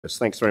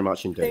Thanks very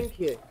much indeed. Thank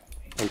you.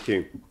 Thank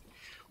you.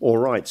 All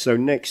right, so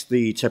next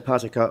the Te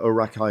Pātaka o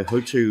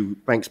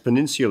Rākaihautū Banks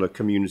Peninsula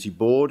Community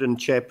Board and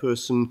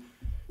Chairperson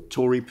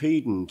Tori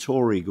Peden.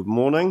 Tori, good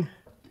morning.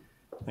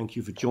 Thank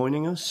you for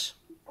joining us.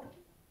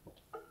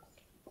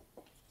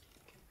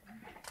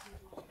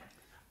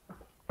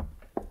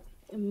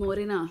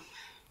 Morena.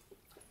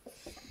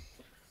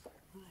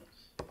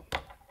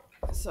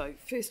 So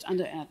first,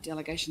 under our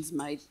decisions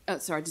made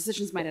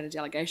out of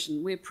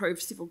delegation, we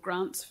approved several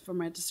grants from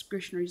our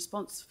discretionary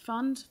response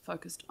fund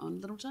focused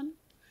on Littleton,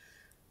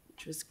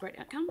 which was great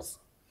outcomes.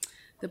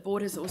 The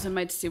board has also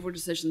made several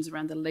decisions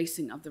around the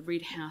leasing of the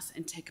Red House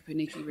and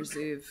Takapuniki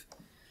Reserve.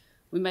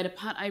 We made a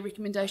Part A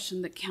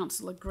recommendation that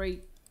Council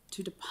agree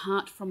to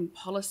depart from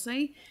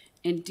policy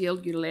and deal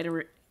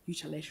unilaterally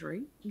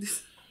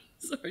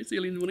sorry, it's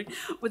early in the morning,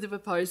 with a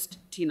proposed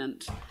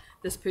tenant.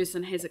 This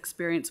person has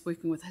experience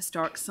working with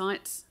historic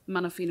sites,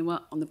 mana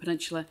whenua on the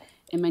peninsula,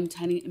 and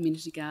maintaining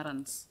amenity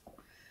gardens.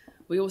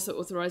 We also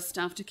authorised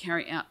staff to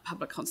carry out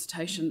public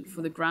consultation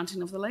for the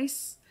granting of the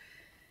lease,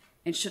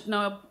 and should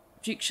no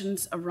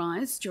objections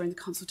arise during the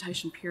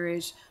consultation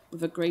period,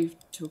 we've agreed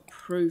to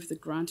approve the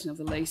granting of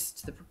the lease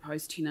to the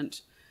proposed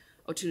tenant.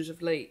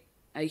 Alternatively,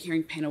 a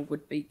hearing panel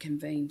would be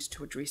convened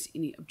to address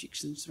any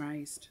objections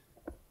raised.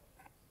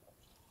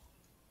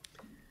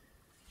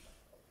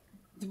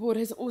 The board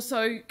has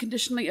also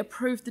conditionally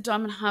approved the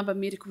Diamond Harbour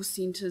Medical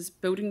Centre's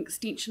building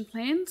extension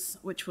plans,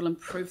 which will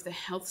improve the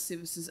health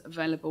services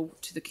available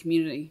to the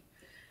community.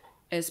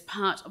 As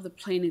part of the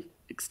plan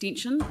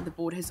extension, the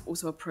board has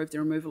also approved the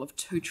removal of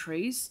 2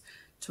 trees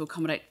to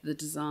accommodate the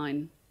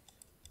design.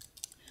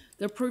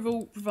 The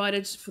approval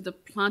provided for the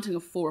planting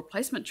of 4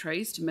 replacement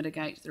trees to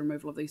mitigate the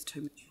removal of these 2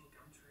 mature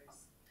gum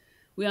trees.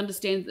 We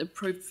understand that the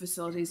approved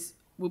facilities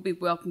will be a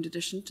welcomed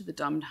addition to the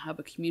Diamond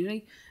Harbour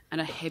community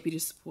and are happy to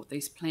support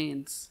these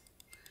plans.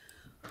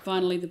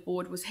 Finally, the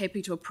board was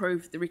happy to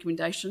approve the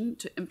recommendation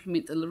to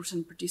implement the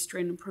Littleton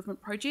pedestrian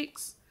improvement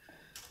projects,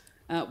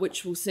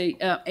 which will see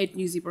add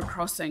new zebra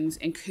crossings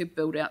and curb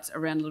build-outs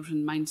around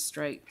Littleton main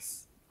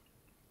streets.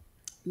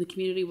 The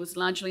community was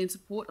largely in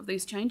support of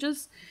these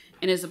changes,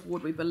 and as a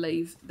board we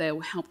believe they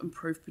will help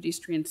improve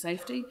pedestrian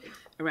safety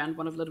around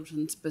one of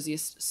Littleton's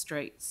busiest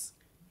streets.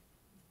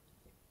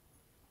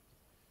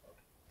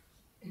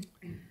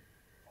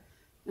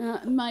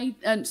 In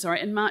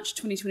March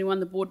 2021,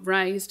 the board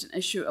raised an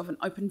issue of an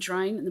open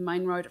drain in the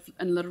main road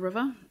in Little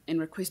River and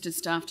requested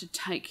staff to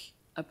take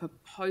a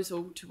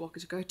proposal to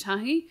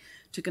Whakatahi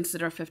to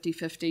consider a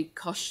 50-50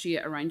 cost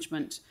share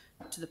arrangement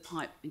to the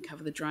pipe and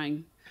cover the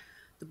drain.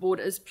 The board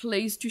is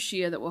pleased to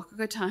share that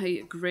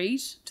Whakatahi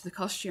agreed to the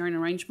cost sharing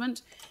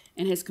arrangement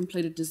and has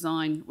completed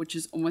design, which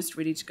is almost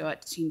ready to go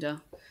out to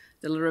tender.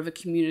 The Little River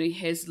community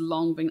has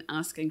long been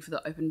asking for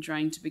the open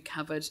drain to be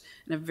covered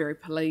and are very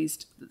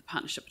pleased that the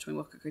partnership between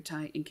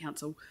Whakatahi and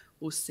Council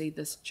will see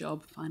this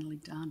job finally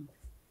done.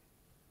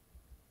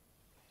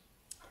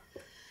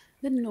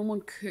 The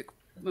Norman Kirk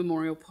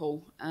Memorial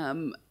Pool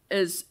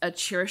is a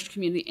cherished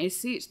community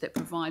asset that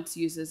provides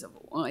users of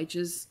all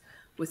ages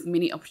with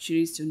many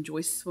opportunities to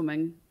enjoy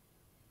swimming,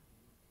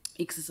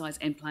 exercise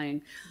and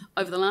playing.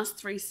 Over the last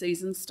 3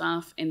 seasons,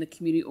 staff and the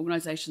community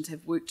organisations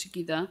have worked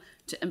together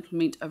to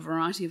implement a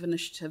variety of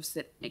initiatives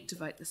that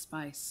activate the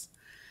space,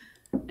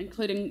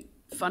 including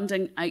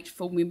funding 8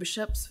 full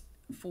memberships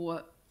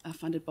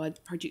funded by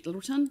Project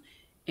Littleton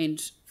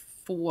and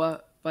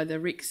 4 by the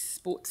Rec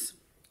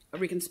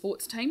and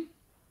Sports team,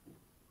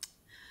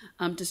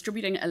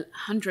 distributing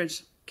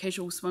 100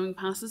 casual swimming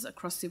passes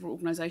across several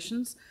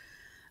organisations,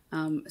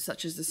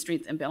 such as the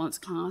Strength and Balance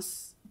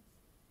class,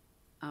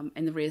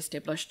 and the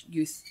re-established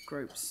youth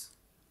groups.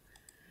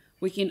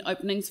 Weekend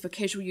openings for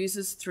casual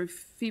users through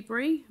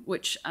February,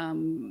 which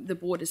the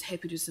board is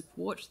happy to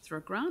support through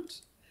a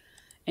grant,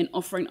 and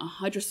offering a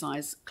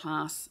hydrosize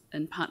class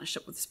in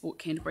partnership with Sport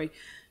Canterbury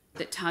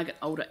that target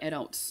older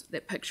adults.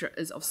 That picture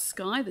is of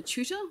Sky, the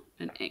tutor,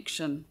 in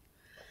action.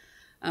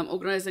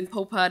 Organising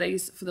pool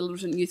parties for the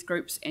Littleton youth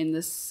groups and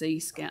the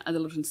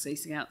Littleton Sea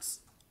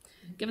Scouts.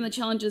 Given the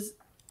challenges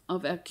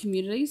of our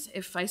communities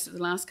have faced over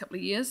the last couple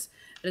of years,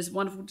 it is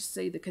wonderful to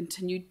see the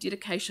continued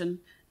dedication,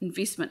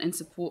 investment and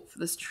support for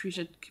this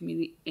treasured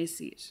community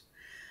asset.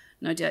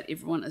 No doubt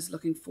everyone is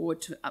looking forward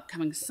to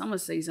upcoming summer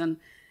season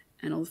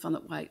and all the fun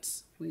that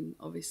waits when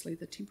obviously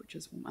the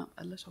temperatures warm up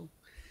a little.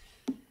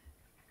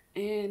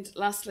 And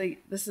lastly,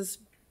 this has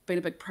been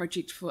a big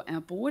project for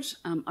our board.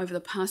 Over the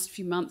past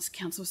few months,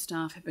 council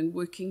staff have been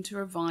working to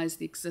revise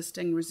the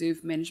existing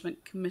Reserve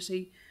Management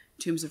Committee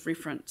terms of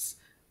reference,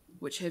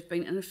 which have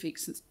been in effect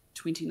since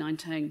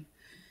 2019.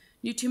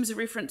 New terms of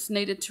reference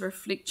needed to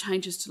reflect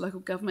changes to Local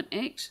Government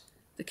Act,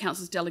 the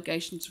Council's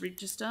Delegations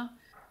Register,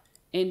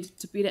 and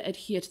to better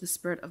adhere to the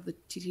spirit of the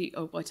Te Tii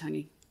o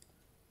Waitangi.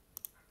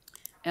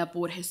 Our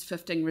board has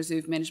 15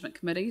 Reserve Management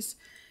Committees,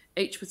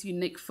 each with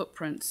unique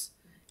footprints,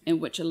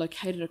 and which are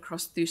located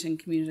across 13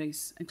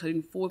 communities,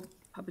 including 4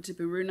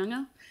 Papatipu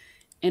Runanga,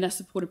 and are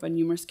supported by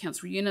numerous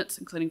council units,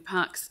 including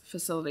parks,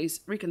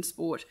 facilities, rec and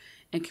sport,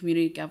 and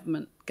community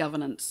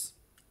governance,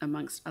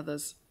 amongst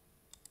others.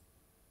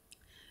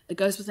 It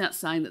goes without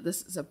saying that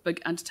this is a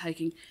big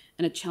undertaking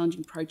and a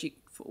challenging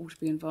project for all to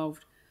be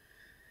involved.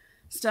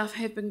 Staff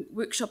have been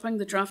workshopping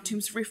the draft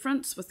terms of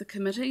reference with the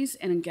committees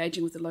and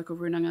engaging with the local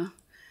runanga.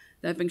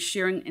 They've been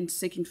sharing and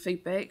seeking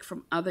feedback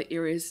from other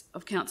areas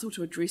of council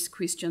to address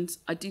questions,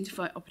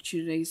 identify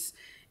opportunities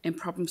and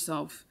problem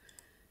solve.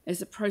 As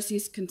the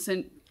process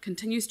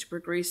continues to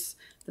progress,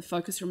 the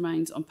focus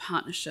remains on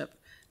partnership.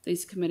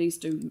 These committees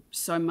do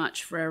so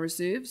much for our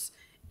reserves,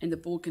 and the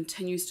board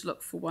continues to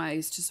look for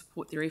ways to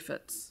support their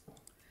efforts.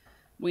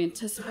 We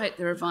anticipate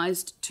the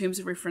revised terms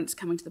of reference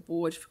coming to the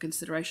board for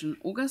consideration in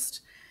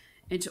August,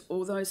 and to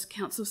all those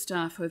council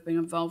staff who have been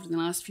involved in the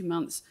last few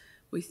months,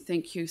 we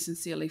thank you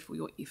sincerely for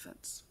your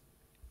efforts.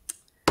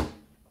 And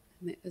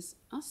that is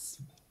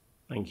us.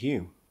 Thank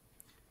you.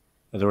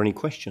 Are there any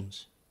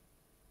questions?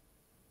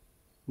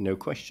 No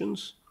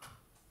questions?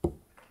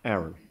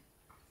 Aaron.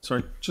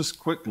 Sorry, just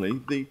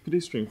quickly, the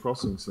pedestrian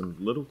crossings in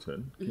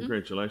Littleton,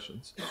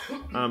 congratulations.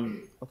 I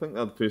think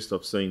they're the first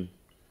I've seen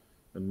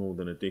in more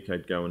than a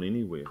decade going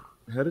anywhere.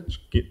 How did you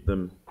get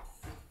them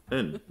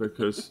in?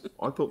 Because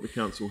I thought the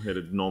council had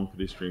a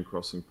non-pedestrian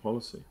crossing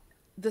policy.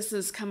 This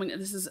is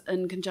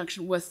in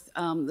conjunction with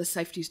the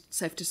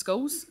safety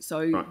schools.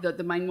 So Right.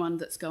 the main one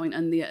that's going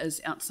in there is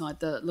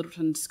outside the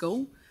Littleton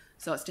school.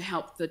 So it's to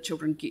help the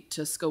children get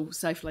to school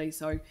safely.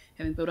 So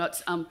having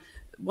build-ups.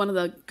 One of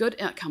the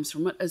good outcomes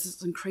from it is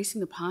it's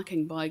increasing the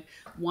parking by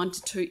 1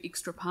 to 2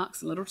 extra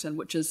parks in Littleton,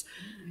 which is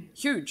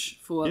huge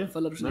for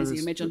Littleton, as you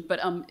can imagine.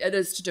 But it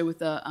is to do with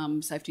the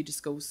safety to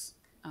schools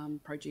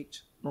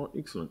project. Oh,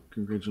 excellent.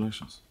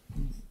 Congratulations.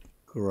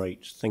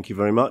 Great. Thank you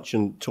very much.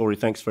 And Tori,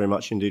 thanks very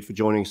much indeed for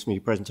joining us in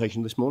your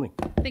presentation this morning.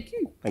 Thank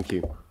you. Thank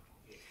you.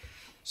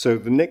 So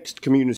the next community